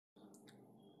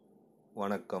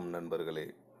வணக்கம்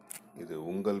நண்பர்களே, இது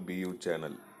உங்கள் பியூ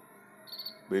சேனல்.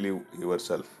 Believe your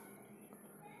self.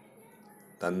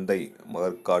 தந்தை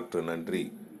மகற்காற்று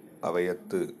நன்றி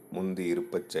அவையத்து முந்தி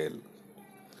இருப்பச் செயல்.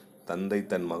 தந்தை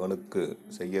தன் மகனுக்கு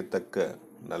செய்யத்தக்க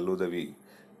நல்லுதவி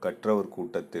கற்றவர்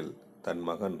கூட்டத்தில் தன்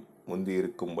மகன்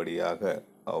முந்தியிருக்கும்படியாக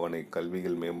அவனை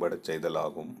கல்வியில் மேம்படச்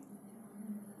செய்தலாகும்.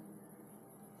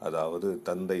 அதாவது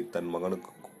தந்தை தன்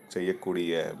மகனுக்கு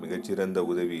செய்யக்கூடிய மிகச்சிறந்த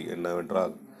உதவி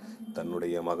என்னவென்றால்,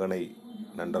 தன்னுடைய மகனை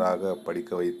நன்றாக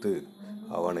படிக்க வைத்து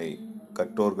அவனை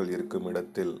கற்றோர்கள் இருக்கும்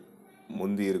இடத்தில்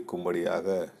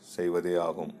முந்தியிருக்கும்படியாக செய்வதே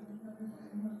ஆகும்.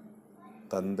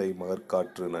 தந்தை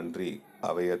மகற்காற்று நன்றி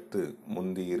அவையத்து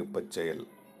முந்தி இருப்பச் செயல்.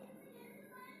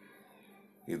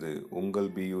 இது உங்கள்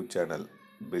பியூ channel.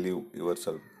 Believe your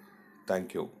self.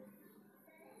 Thank you.